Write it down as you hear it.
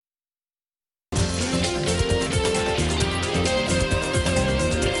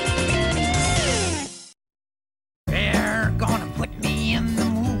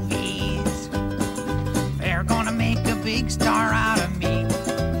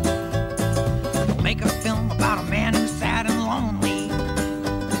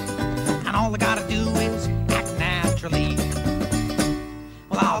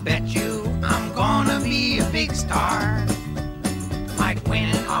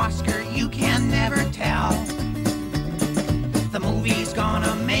Oscar, you can never tell. The movie's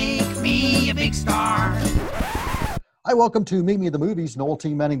gonna make me a big star. Hi, welcome to Meet Me at the Movies. Noel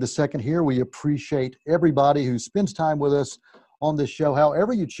T. Manning II here. We appreciate everybody who spends time with us on this show,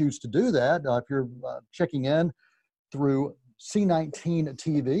 however you choose to do that. If you're checking in through C19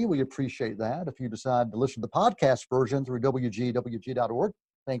 TV, we appreciate that. If you decide to listen to the podcast version through WGWG.org,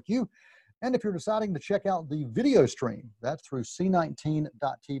 thank you. And if you're deciding to check out the video stream, that's through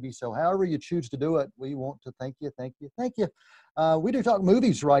C19.tv. So however you choose to do it, we want to thank you, thank you, thank you. We do talk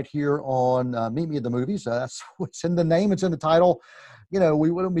movies right here on Meet Me at the Movies. That's what's in the name, it's in the title. You know,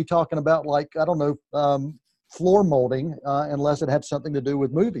 we wouldn't be talking about, like, I don't know, floor molding unless it had something to do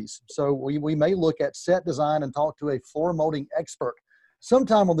with movies. So we may look at set design and talk to a floor molding expert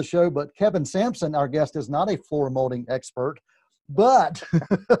sometime on the show, but Kevin Sampson, our guest, is not a floor molding expert. But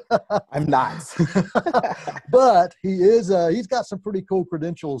I'm not. But he is. He's got some pretty cool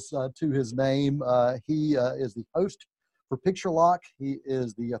credentials to his name. He is the host for Picture Lock. He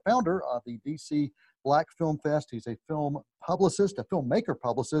is the founder of the DC Black Film Fest. He's a film publicist, a filmmaker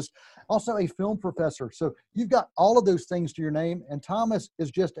publicist, also a film professor. So you've got all of those things to your name. And Thomas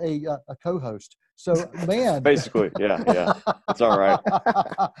is just a co-host. So, man. Basically, yeah. It's all right.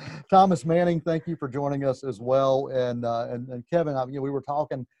 Thomas Manning, thank you for joining us as well. And Kevin, we were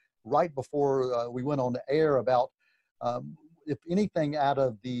talking right before we went on the air about if anything out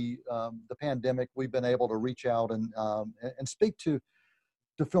of the pandemic, we've been able to reach out and speak to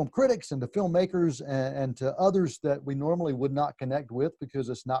film critics and to filmmakers and to others that we normally would not connect with because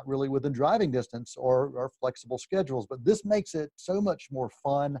it's not really within driving distance or flexible schedules. But this makes it so much more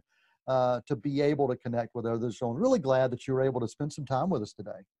fun to be able to connect with others. So I'm really glad that you were able to spend some time with us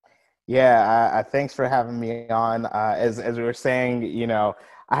today. Yeah, thanks for having me on. As we were saying, you know,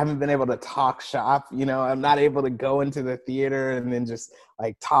 I haven't been able to talk shop. You know, I'm not able to go into the theater and then just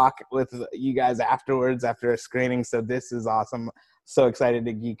like talk with you guys afterwards after a screening. So this is awesome. So excited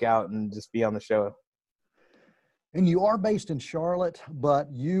to geek out and just be on the show. And you are based in Charlotte,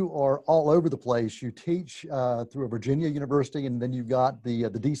 but you are all over the place. You teach through a Virginia university, and then you've got the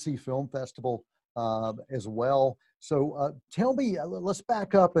DC Film Festival as well. So tell me, let's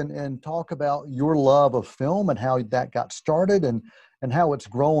back up and talk about your love of film and how that got started and how it's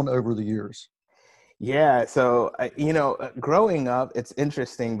grown over the years. Yeah, so, you know, growing up, it's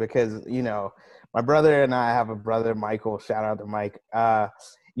interesting because, you know, my brother and I have a brother, Michael, shout out to Mike.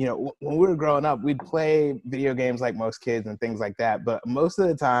 You know, when we were growing up, we'd play video games like most kids and things like that. But most of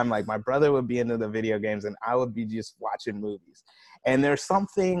the time, like my brother would be into the video games and I would be just watching movies. And there's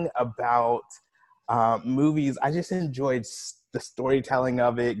something about movies. I just enjoyed the storytelling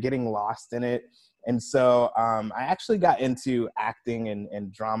of it, getting lost in it. And so I actually got into acting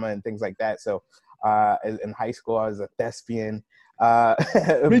and drama and things like that. So in high school, I was a thespian.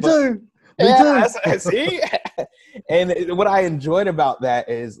 Me too. Yeah, see? And what I enjoyed about that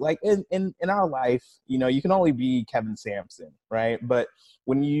is, like, in our life, you know, you can only be Kevin Sampson, right? But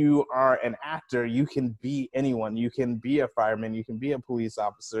when you are an actor, you can be anyone. You can be a fireman. You can be a police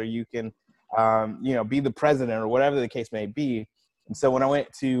officer. You can, you know, be the president or whatever the case may be. And so when I went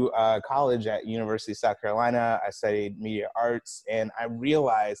to college at University of South Carolina, I studied media arts, and I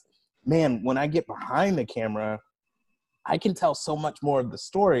realized, man, when I get behind the camera, I can tell so much more of the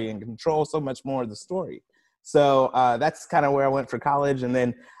story and control so much more of the story. So that's kind of where I went for college. And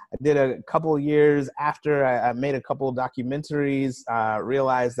then I did a couple of years after I made a couple of documentaries,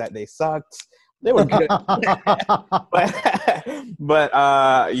 realized that they sucked. They were good.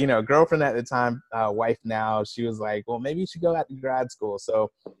 but you know, girlfriend at the time, wife now, she was like, well, maybe you should go out to grad school.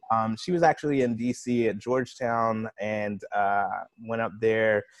 So she was actually in DC at Georgetown and went up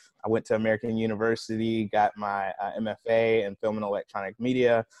there. I went to American University, got my MFA in film and electronic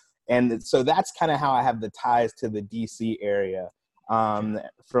media. And so that's kind of how I have the ties to the DC area.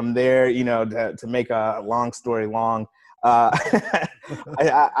 From there, you know, to make a long story long,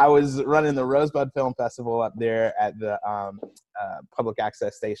 I was running the Rosebud Film Festival up there at the public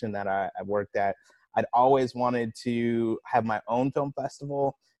access station that I worked at. I'd always wanted to have my own film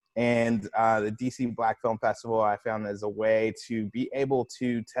festival. And the DC Black Film Festival, I found as a way to be able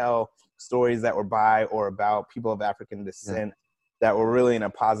to tell stories that were by or about people of African descent that were really in a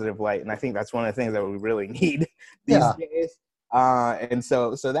positive light. And I think that's one of the things that we really need these days. And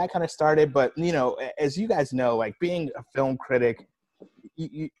so that kind of started. But, you know, as you guys know, like being a film critic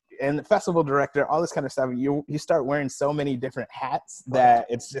and the festival director, all this kind of stuff, you start wearing so many different hats that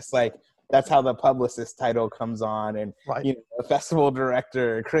it's just like, that's how the publicist title comes on, and you know, a festival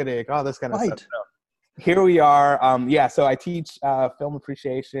director, critic, all this kind of stuff. So here we are. So I teach film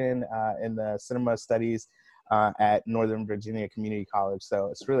appreciation in the cinema studies at Northern Virginia Community College. So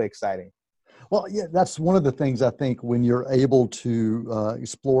it's really exciting. Well, yeah, that's one of the things I think when you're able to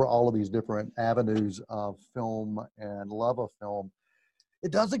explore all of these different avenues of film and love of film,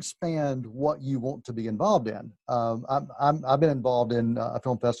 it does expand what you want to be involved in. I've been involved in a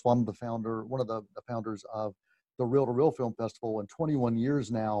film festival. I'm the founder, one of the founders of the Reel to Reel Film Festival in 21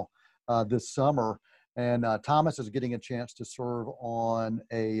 years now this summer. And Thomas is getting a chance to serve on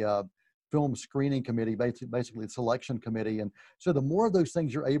a film screening committee, basically the selection committee. And so the more of those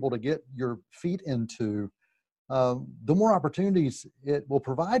things you're able to get your feet into, the more opportunities it will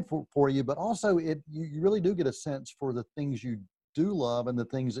provide for you, but also you really do get a sense for the things you do love and the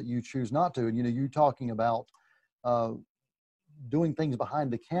things that you choose not to. And, you talking about doing things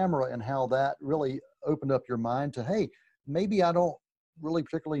behind the camera and how that really opened up your mind to, hey, maybe I don't really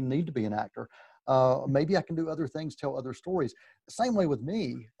particularly need to be an actor. Maybe I can do other things, tell other stories. The same way with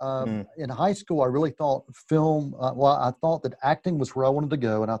me. In high school, I really thought film, I thought that acting was where I wanted to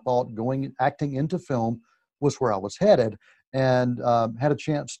go. And I thought acting into film was where I was headed, and had a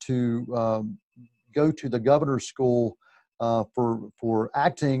chance to go to the governor's school for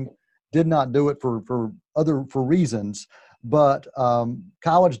acting. Did not do it for reasons, but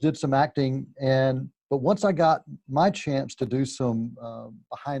college did some acting. But once I got my chance to do some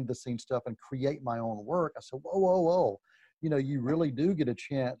behind the scenes stuff and create my own work, I said, whoa, you really do get a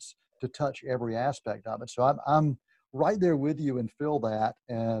chance to touch every aspect of it. So I'm right there with you and feel that.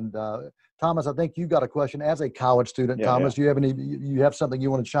 And Thomas, I think you got a question as a college student. Yeah, Thomas, do you have something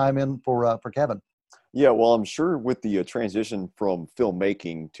you want to chime in for Kevin? Yeah, well, I'm sure with the transition from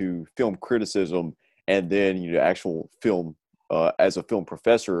filmmaking to film criticism and then, actual film as a film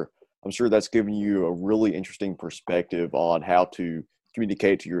professor, I'm sure that's given you a really interesting perspective on how to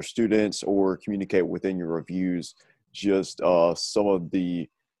communicate to your students or communicate within your reviews, just some of the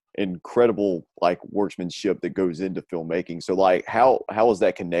incredible workmanship that goes into filmmaking. So how is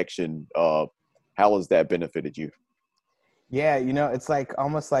that connection? How has that benefited you? Yeah, it's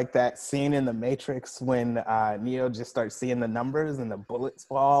almost like that scene in The Matrix when Neo just starts seeing the numbers and the bullets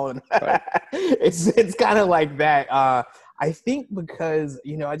fall, and Right. it's kind of like that. I think because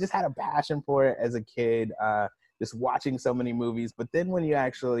I just had a passion for it as a kid, just watching so many movies. But then when you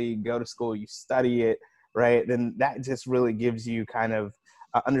actually go to school, you study it, right? Then that just really gives you kind of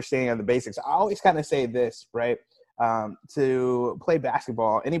understanding of the basics. I always kind of say this, right? To play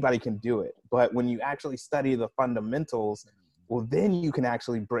basketball, anybody can do it. But when you actually study the fundamentals, well, then you can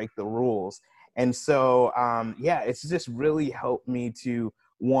actually break the rules. And so, it's just really helped me to,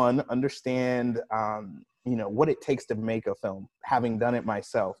 one, understand, what it takes to make a film, having done it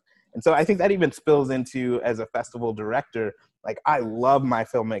myself. And so I think that even spills into, as a festival director, I love my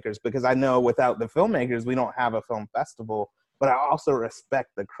filmmakers because I know without the filmmakers, we don't have a film festival. But I also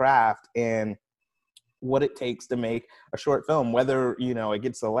respect the craft and what it takes to make a short film, whether, it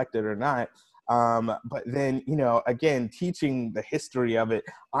gets selected or not. But then, again, teaching the history of it,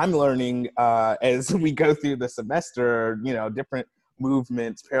 I'm learning as we go through the semester, different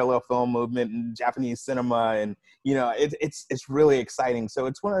movements, parallel film movement and Japanese cinema. And, it's really exciting. So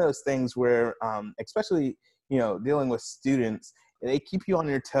it's one of those things where, especially, dealing with students, they keep you on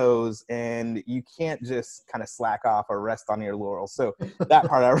your toes and you can't just kind of slack off or rest on your laurels. So that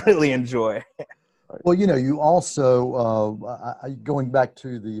part I really enjoy. Well, you also, going back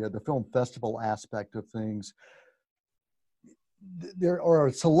to the film festival aspect of things, there are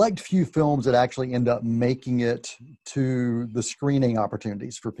a select few films that actually end up making it to the screening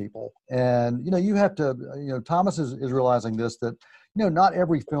opportunities for people. And, you have to, Thomas is realizing this, that, not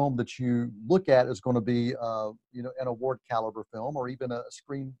every film that you look at is going to be, an award caliber film or even a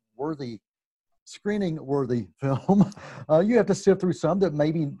screening worthy film. You have to sift through some that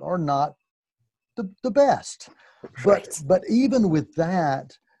maybe are not the best. Right. But even with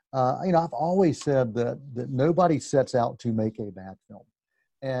that, I've always said that nobody sets out to make a bad film.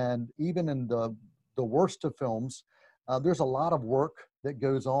 And even in the worst of films, there's a lot of work that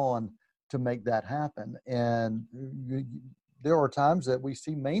goes on to make that happen. And there are times that we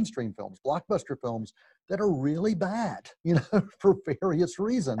see mainstream films, blockbuster films, that are really bad, for various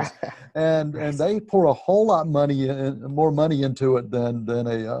reasons. And they pour a whole lot more money into it than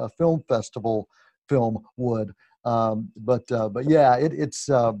a film festival film would. But yeah, it's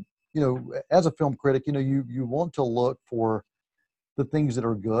as a film critic, you want to look for the things that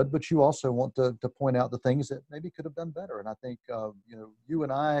are good, but you also want to point out the things that maybe could have done better. And I think you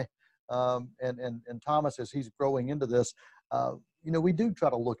and I and Thomas, as he's growing into this, we do try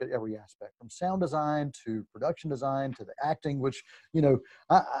to look at every aspect, from sound design to production design to the acting, which,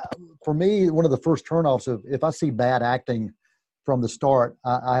 for me, one of the first turnoffs of if I see bad acting from the start,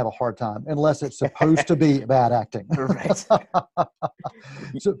 I have a hard time unless it's supposed to be bad acting. Right.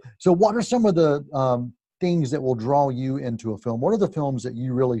 So what are some of the things that will draw you into a film? What are the films that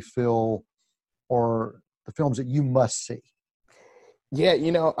you really feel, or the films that you must see? Yeah,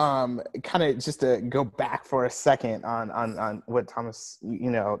 kind of just to go back for a second on what Thomas,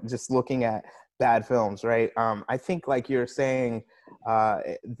 just looking at bad films, right? I think, like you're saying,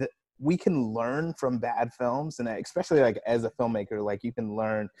 that we can learn from bad films, and especially like as a filmmaker, like you can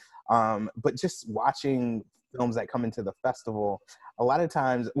learn. But just watching films that come into the festival, a lot of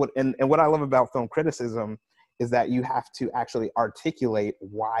times, what I love about film criticism is that you have to actually articulate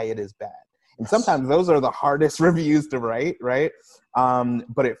why it is bad. And sometimes those are the hardest reviews to write, right?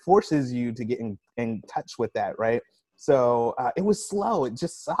 But it forces you to get in touch with that, right? So it was slow. It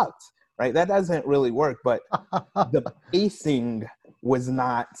just sucked, right? That doesn't really work. But the pacing was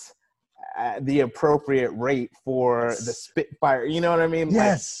not the appropriate rate for the Spitfire. You know what I mean?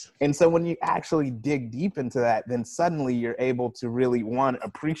 Yes. And so when you actually dig deep into that, then suddenly you're able to really, one,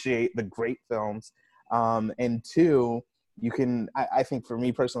 appreciate the great films, and two, you can, I think for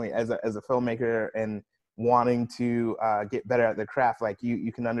me personally, as a filmmaker and wanting to get better at the craft, like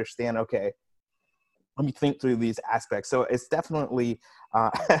you can understand, okay, let me think through these aspects. So it's definitely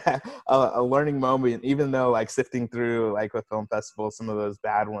a learning moment, even though like sifting through like with film festivals, some of those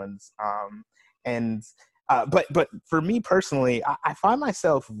bad ones. But for me personally, I find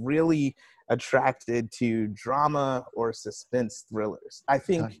myself really attracted to drama or suspense thrillers. I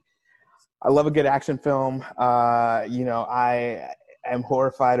think, Okay. I love a good action film. I am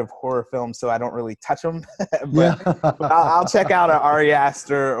horrified of horror films, so I don't really touch them. but I'll check out an Ari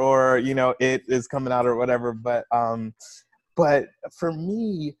Aster, or It Is coming out or whatever. But for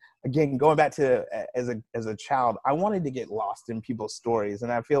me, again, going back to as a child, I wanted to get lost in people's stories,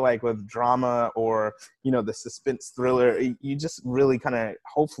 and I feel like with drama or the suspense thriller, you just really kind of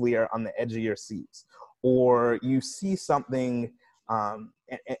hopefully are on the edge of your seats, or you see something.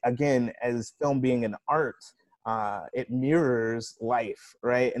 Again, as film being an art, it mirrors life,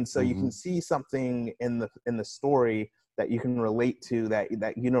 right? And so you can see something in the story that you can relate to,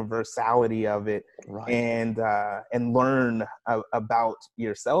 that universality of it, Right. and learn about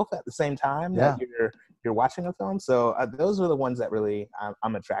yourself at the same time that you're watching a film. So those are the ones that really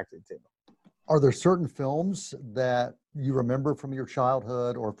I'm attracted to. Are there certain films that you remember from your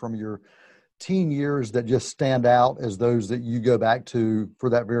childhood or from your teen years that just stand out as those that you go back to for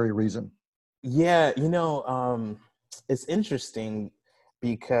that very reason? Yeah, it's interesting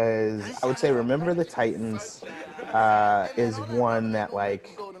because I would say Remember the Titans is one that,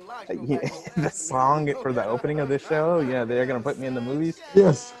 like, the song for the opening of this show, They're Gonna Put Me in the Movies.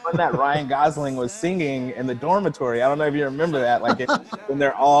 Yes. One that Ryan Gosling was singing in the dormitory. I don't know if you remember that, like when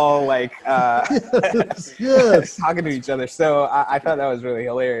they're all like yes. talking to each other. So I thought that was really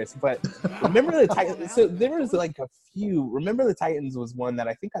hilarious. But Remember the Titans. So there was like a few. Remember the Titans was one that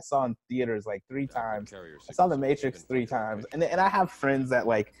I think I saw in theaters like 3 times. I saw The Matrix 3 times, and I have friends that,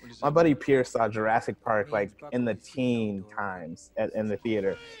 like, my buddy Pierce saw Jurassic Park like in the teen times in the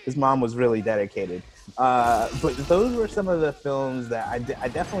theater. His mom was really dedicated. But those were some of the films that I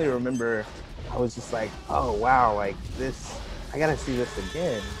definitely remember. I was just like, oh wow, like this, I gotta see this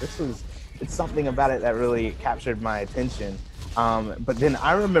again. It's something about it that really captured my attention. But then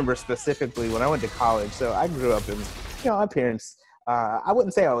I remember specifically when I went to college. So I grew up in, my parents, I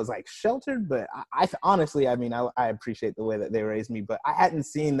wouldn't say I was like sheltered, but I honestly, I mean, I appreciate the way that they raised me, but I hadn't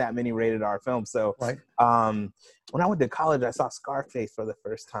seen that many rated R films. So Right. When I went to college, I saw Scarface for the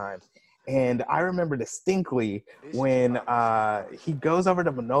first time. And I remember distinctly when he goes over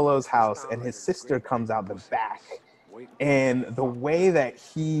to Manolo's house and his sister comes out the back. And the way that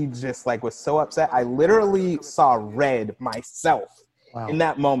he just like was so upset, I literally saw red myself. Wow. In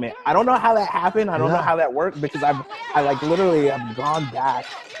that moment. I don't know how that happened. I don't know how that worked, because I like literally have gone back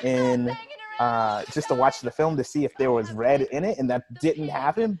and just to watch the film to see if there was red in it, and that didn't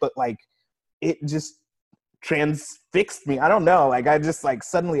happen. But like it just transfixed me. I don't know. Like I just like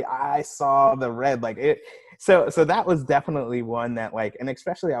suddenly I saw the red. Like it. So that was definitely one that, like, and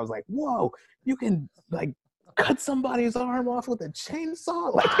especially I was like, whoa, you can like cut somebody's arm off with a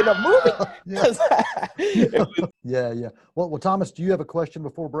chainsaw, like in a movie. Yeah. Well, Thomas, do you have a question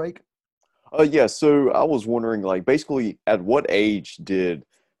before break? Yeah, so I was wondering, like, basically, at what age did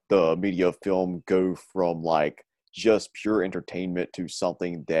the media film go from, like, just pure entertainment to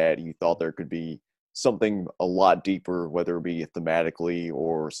something that you thought there could be something a lot deeper, whether it be thematically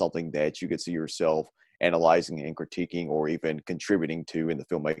or something that you could see yourself analyzing and critiquing or even contributing to in the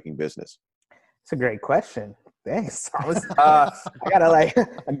filmmaking business? It's a great question. Thanks, Thomas. I gotta like,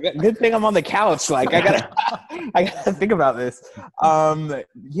 good thing I'm on the couch. Like, I gotta think about this.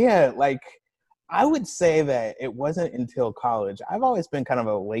 Yeah, like, I would say that it wasn't until college. I've always been kind of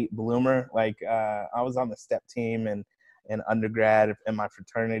a late bloomer. Like, I was on the step team and in undergrad in my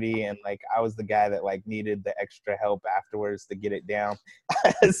fraternity, and like I was the guy that like needed the extra help afterwards to get it down.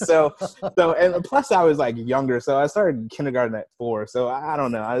 so and plus I was like younger, so I started kindergarten at 4. So I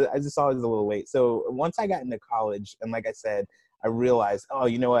don't know, I just always a little late. So once I got into college, and like I said, I realized, oh,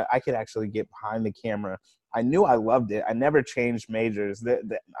 you know what, I could actually get behind the camera. I knew I loved it. I never changed majors.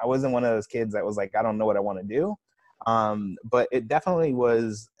 I wasn't one of those kids that was like, I don't know what I want to do. But it definitely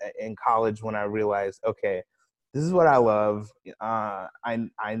was in college when I realized, okay, this is what I love. I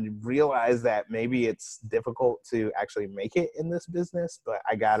realized that maybe it's difficult to actually make it in this business, but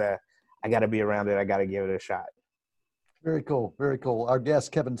I gotta be around it. I gotta give it a shot. Very cool. Very cool. Our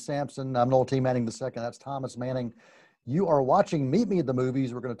guest, Kevin Sampson. I'm Noel T. Manning II. That's Thomas Manning. You are watching Meet Me at the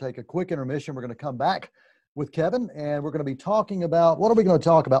Movies. We're going to take a quick intermission. We're going to come back with Kevin, and we're going to be talking about, what are we going to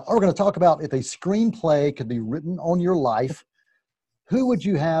talk about? We're going to talk about if a screenplay could be written on your life, who would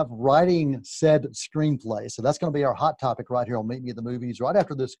you have writing said screenplay? So that's going to be our hot topic right here on Meet Me at the Movies, right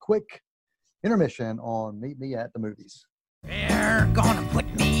after this quick intermission on Meet Me at the Movies. They're gonna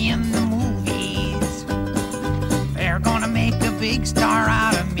put me in the movies. They're gonna make a big star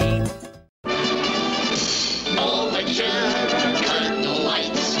out of me. Overture, curtain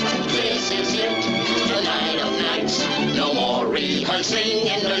lights, this is it, the night of nights. No more rehearsing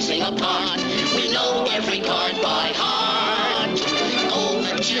and nursing a part. We know every part by heart.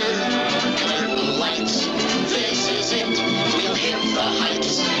 Overture, curtain lights, this is it. We'll hit the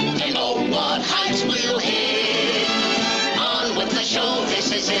heights, and oh, what heights we'll hit. On with the show,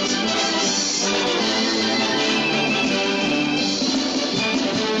 this is it.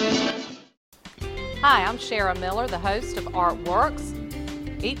 Hi, I'm Shara Miller, the host of Artworks.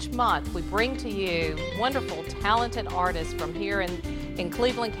 Each month we bring to you wonderful, talented artists from here in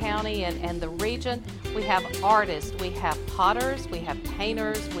Cleveland County and the region. We have artists, we have potters, we have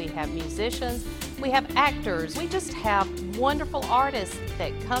painters, we have musicians, we have actors. We just have wonderful artists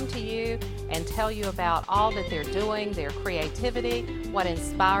that come to you and tell you about all that they're doing, their creativity, what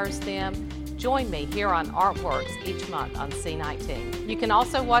inspires them. Join me here on Artworks each month on C19. You can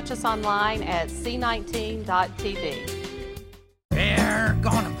also watch us online at c19.tv. They're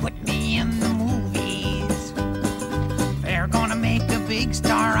gonna put me in the movies. They're gonna make a big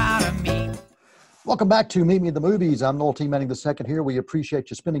star out of me. Welcome back to Meet Me at the Movies. I'm Noel T. Manning II here. We appreciate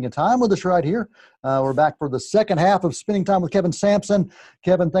you spending time with us right here. We're back for the second half of Spending Time with Kevin Sampson.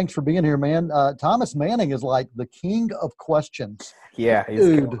 Kevin, thanks for being here, man. Thomas Manning is like the king of questions. Yeah, he's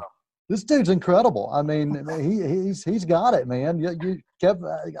Dude, this dude's incredible. I mean, he's got it, man.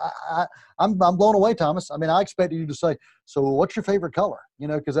 Kev, I'm blown away, Thomas. I mean, I expected you to say, so what's your favorite color? You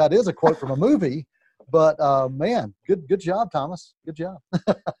know, because that is a quote from a movie. But man, good job, Thomas. Good job.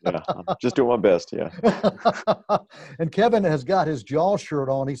 Yeah, I'm just doing my best. Yeah. And Kevin has got his Jaws shirt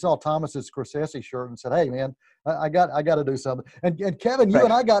on. He saw Thomas's Scorsese shirt and said, "Hey, man, I got to do something." And Kevin, you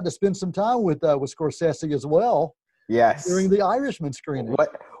and I got to spend some time with Scorsese as well. Yes. During the Irishman screening.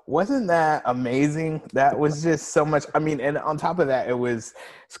 Wasn't that amazing? That was just so much. I mean, and on top of that, it was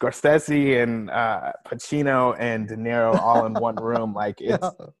Scorsese and Pacino and De Niro all in one room. Like it's,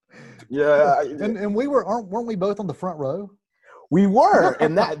 yeah. And weren't we both on the front row? We were,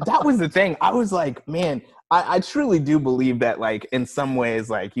 and that was the thing. I was like, man, I truly do believe that, like, in some ways,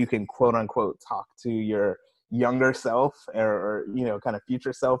 like, you can quote unquote talk to your younger self or you know, kind of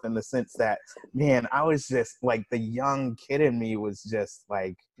future self, in the sense that, man, I was just like, the young kid in me was just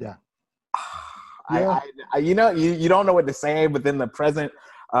like, yeah. I you know, you don't know what to say, but then the present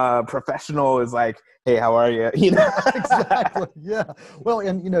professional is like, hey, how are you? You know. Exactly. Yeah. Well,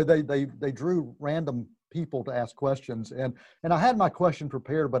 and you know, they drew random people to ask questions, and I had my question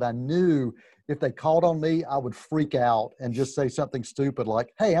prepared, but I knew if they called on me, I would freak out and just say something stupid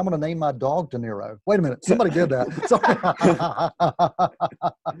like, "Hey, I'm going to name my dog De Niro." Wait a minute, somebody did that.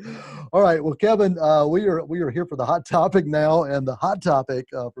 All right. Well, Kevin, we are here for the hot topic now, and the hot topic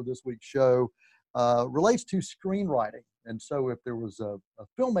for this week's show relates to screenwriting. And so, if there was a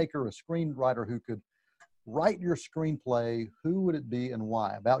filmmaker, a screenwriter who could write your screenplay, who would it be and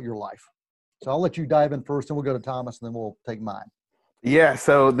why? About your life. So I'll let you dive in first, and we'll go to Thomas, and then we'll take mine. Yeah,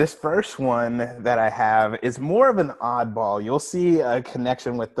 so this first one that I have is more of an oddball. You'll see a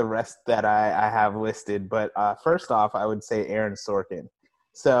connection with the rest that I have listed. But first off, I would say Aaron Sorkin.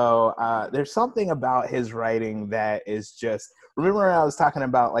 So there's something about his writing that is just, remember I was talking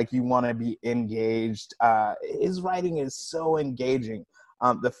about, like, you want to be engaged. His writing is so engaging.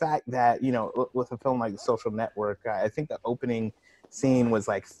 the fact that, you know, with a film like The Social Network, I think the opening scene was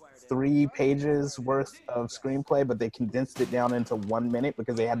like 3 pages worth of screenplay, but they condensed it down into 1 minute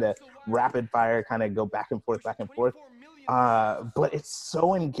because they had to rapid fire kind of go back and forth. But it's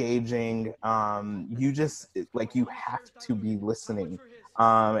so engaging. You just like, you have to be listening.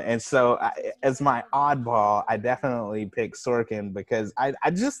 And so as my oddball, I definitely pick Sorkin because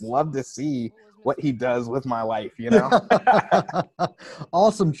I just love to see what he does with my life, you know?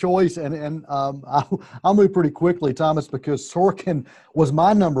 Awesome choice. And I'll move pretty quickly, Thomas, because Sorkin was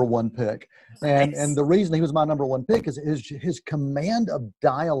my number 1 pick. And the reason he was my number 1 pick is his command of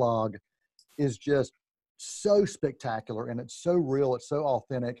dialogue is just so spectacular, and it's so real, it's so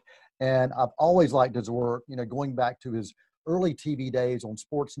authentic. And I've always liked his work, you know, going back to his early TV days on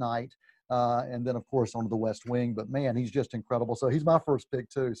Sports Night, and then of course onto The West Wing. But man, he's just incredible. So he's my first pick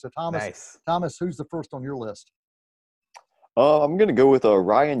too. So Thomas, who's the first on your list? I'm going to go with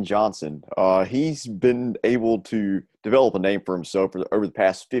Rian Johnson. He's been able to develop a name for himself over the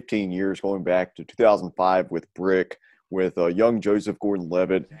past 15 years, going back to 2005 with Brick, with young Joseph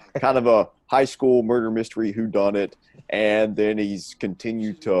Gordon-Levitt, kind of a high school murder mystery whodunit. And then he's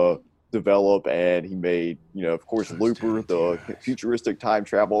continued to develop, and he made, you know, of course, Looper, the futuristic time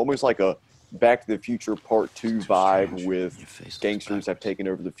travel, almost like a Back to the Future Part 2 vibe with gangsters have taken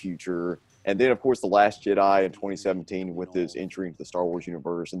over the future. And then, of course, The Last Jedi in 2017 with his entry into the Star Wars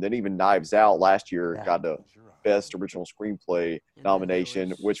universe. And then even Knives Out last year got the Best Original Screenplay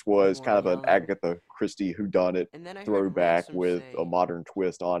nomination, which was kind of an Agatha Christie whodunit throwback with a modern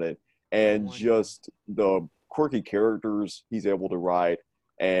twist on it. And just the quirky characters he's able to write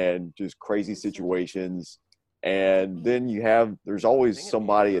and just crazy situations. And then there's always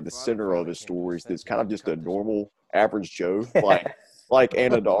somebody at the center of his stories that's kind of just a normal, average Joe, like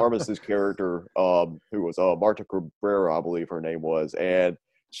Ana de Armas's character, who was Marta Cabrera, I believe her name was. And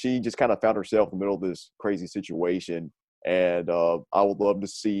she just kind of found herself in the middle of this crazy situation. And I would love to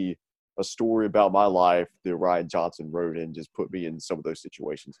see a story about my life that Rian Johnson wrote and just put me in some of those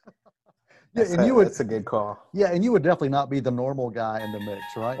situations. Yeah, that's a good call. Yeah, and you would definitely not be the normal guy in the mix,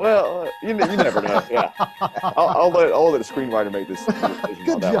 right? Well, you never know. Yeah, I'll let a screenwriter make this decision.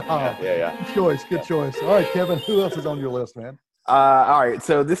 Good on job. that. Yeah. Good choice. All right, Kevin, who else is on your list, man? All right,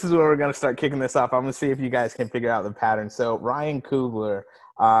 so this is where we're going to start kicking this off. I'm going to see if you guys can figure out the pattern. So Ryan Coogler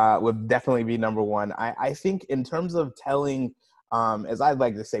would definitely be number 1. I think in terms of telling, as I'd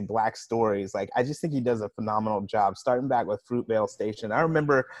like to say, Black stories, like I just think he does a phenomenal job, starting back with Fruitvale Station. I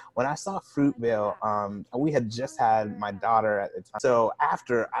remember when I saw Fruitvale, we had just had my daughter at the time. So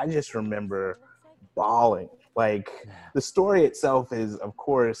after, I just remember bawling. Like, the story itself is, of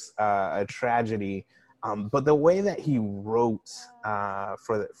course, a tragedy, but the way that he wrote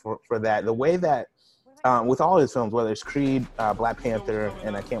for that, the way that with all his films, whether it's Creed, Black Panther,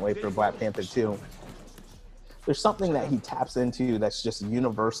 and I can't wait for Black Panther 2, there's something that he taps into that's just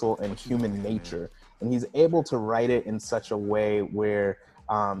universal in human nature. And he's able to write it in such a way where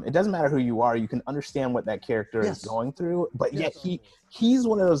it doesn't matter who you are, you can understand what that character is going through, but yet he's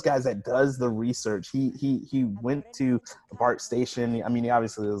one of those guys that does the research. He went to BART station. I mean, he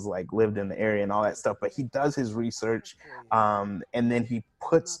obviously was like lived in the area and all that stuff, but he does his research, and then he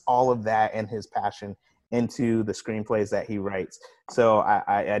puts all of that and his passion into the screenplays that he writes. So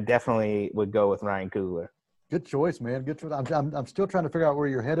I definitely would go with Ryan Coogler. Good choice, man. Good choice. I'm still trying to figure out where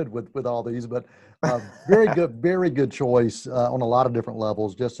you're headed with all these, but very good choice on a lot of different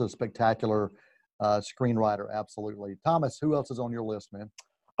levels. Just a spectacular screenwriter, absolutely. Thomas, who else is on your list, man?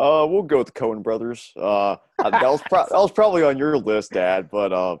 We'll go with the Coen brothers. That was probably on your list, Dad,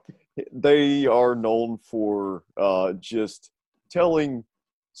 but they are known for just telling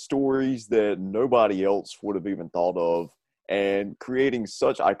stories that nobody else would have even thought of, and creating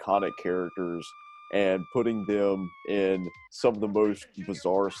such iconic characters and putting them in some of the most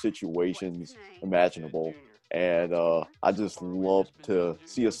bizarre situations imaginable. And I just love to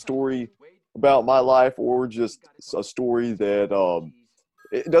see a story about my life, or just a story that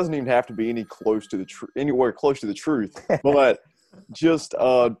it doesn't even have to be anywhere close to the truth, but just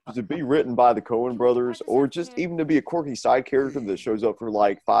to be written by the Coen brothers, or just even to be a quirky side character that shows up for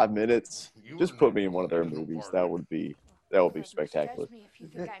like 5 minutes. Just put me in one of their movies. That would be spectacular.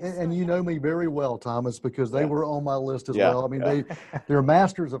 And you know me very well, Thomas, because they were on my list as well. I mean, they're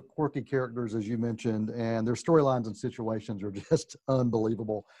masters of quirky characters, as you mentioned, and their storylines and situations are just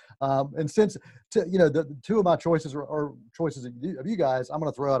unbelievable. And since, the two of my choices are choices of you guys, I'm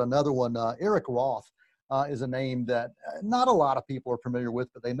going to throw out another one. Eric Roth is a name that not a lot of people are familiar with,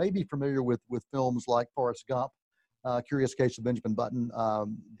 but they may be familiar with films like Forrest Gump, Curious Case of Benjamin Button,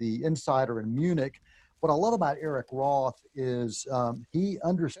 The Insider, in Munich. what I love about Eric Roth is he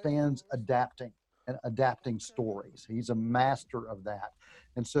understands adapting stories. He's a master of that.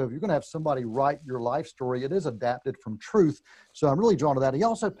 And so if you're going to have somebody write your life story, it is adapted from truth. So I'm really drawn to that. He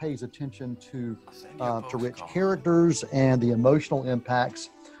also pays attention to rich characters and the emotional impacts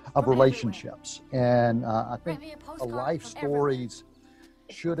of relationships. And I think a life stories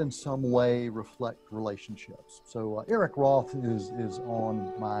should in some way reflect relationships. So Eric Roth is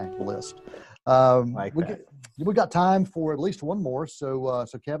on my list. We got time for at least one more. So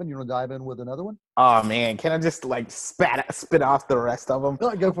Kevin, you want to dive in with another one? Oh man, can I just like spit off the rest of them? Go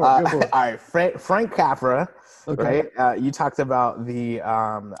for it. Go for it. All right, Frank Capra. Okay. Right? You talked about the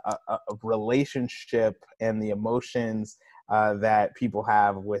relationship and the emotions that people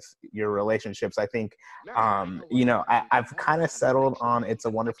have with your relationships. I think, I've kind of settled on It's a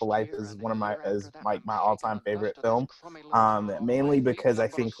Wonderful Life as my all-time favorite film, mainly because I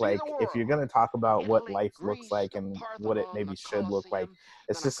think like if you're going to talk about what life looks like and what it maybe should look like,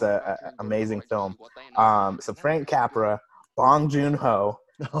 it's just an amazing film. So Frank Capra, Bong Joon-ho.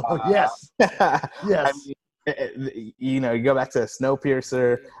 Oh, yes. Yes. I mean, you go back to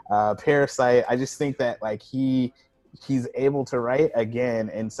Snowpiercer, Parasite. I just think that like he's able to write again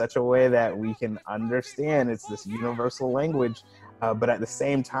in such a way that we can understand. It's this universal language, but at the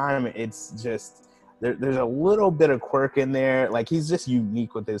same time, it's just there's a little bit of quirk in there. Like he's just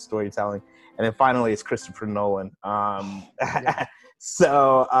unique with his storytelling. And then finally, it's Christopher Nolan. Yeah.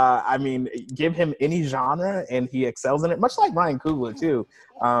 So, I mean, give him any genre and he excels in it, much like Ryan Coogler too.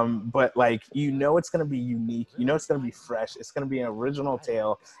 But like, it's going to be unique. It's going to be fresh. It's going to be an original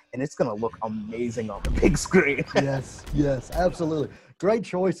tale and it's going to look amazing on the big screen. Yes, absolutely. Great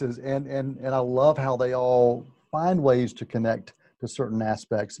choices. And I love how they all find ways to connect to certain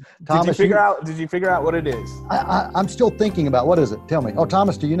aspects. Thomas, did you figure out what it is? I'm still thinking about, what is it? Tell me. Oh,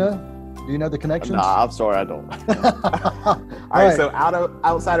 Thomas, do you know? Do you know the connections? Nah, I'm sorry, I don't. All right, so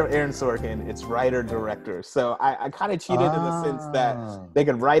outside of Aaron Sorkin, it's writer-director. So I kind of cheated in the sense that they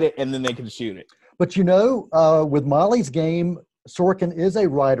could write it and then they could shoot it. But with Molly's Game, Sorkin is a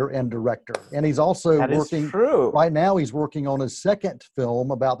writer and director. And he's also right now he's working on his second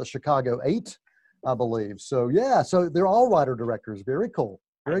film about the Chicago 8, I believe. So yeah, so they're all writer-directors. Very cool.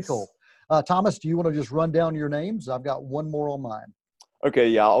 Very cool. Thomas, do you want to just run down your names? I've got one more on mine. Okay,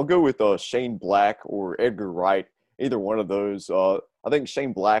 yeah, I'll go with Shane Black or Edgar Wright. Either one of those. I think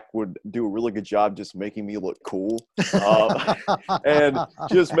Shane Black would do a really good job just making me look cool and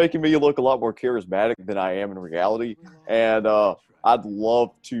just making me look a lot more charismatic than I am in reality. And I'd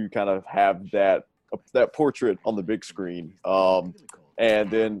love to kind of have that portrait on the big screen.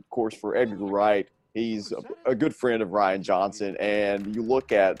 And then, of course, for Edgar Wright, he's a good friend of Rian Johnson. And you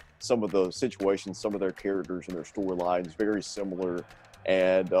look at some of the situations, some of their characters and their storylines, very similar.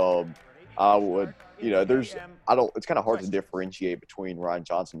 And I would, it's kind of hard to differentiate between Rian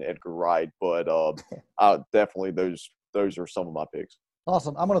Johnson and Edgar Wright, but definitely those are some of my picks.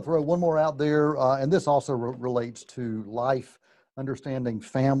 Awesome. I'm going to throw one more out there, and this also relates to life, understanding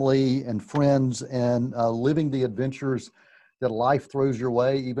family and friends, and living the adventures that life throws your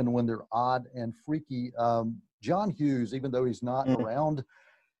way, even when they're odd and freaky. John Hughes, even though he's not around,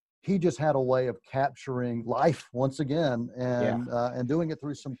 he just had a way of capturing life once again and doing it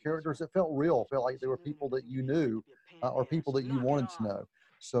through some characters that felt real, felt like they were people that you knew or people that you wanted to know.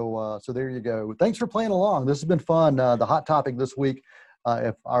 So there you go. Thanks for playing along. This has been fun. The hot topic this week,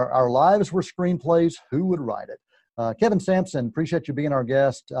 if our lives were screenplays, who would write it? Kevin Sampson, appreciate you being our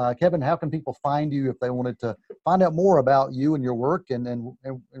guest. Kevin, how can people find you if they wanted to find out more about you and your work and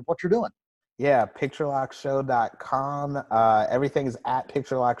what you're doing? Yeah, picturelockshow.com. Everything is at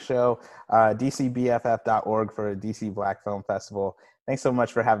Picture Lock Show. DCBFF.org for DC Black Film Festival. Thanks so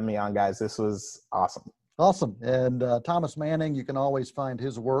much for having me on, guys. This was awesome. Awesome. And Thomas Manning, you can always find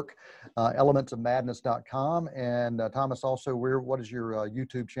his work, elementsofmadness.com. And Thomas, also, what is your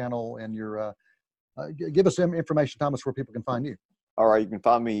YouTube channel and your give us some information, Thomas, where people can find you. All right, you can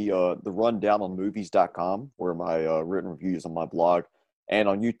find me the rundownonmovies.com, where my written reviews on my blog, and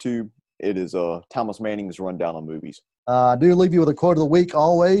on YouTube. It is Thomas Manning's Rundown on Movies. I do leave you with a quote of the week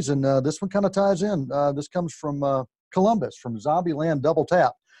always, and this one kind of ties in. This comes from Columbus, from Zombieland Double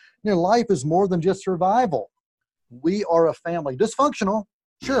Tap. Life is more than just survival. We are a family. Dysfunctional,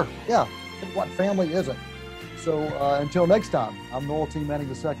 sure, yeah, but what family isn't? So until next time, I'm Noel T. Manning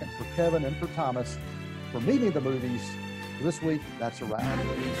II for Kevin and for Thomas. For Meet Me at the Movies, this week, that's a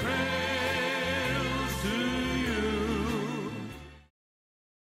wrap.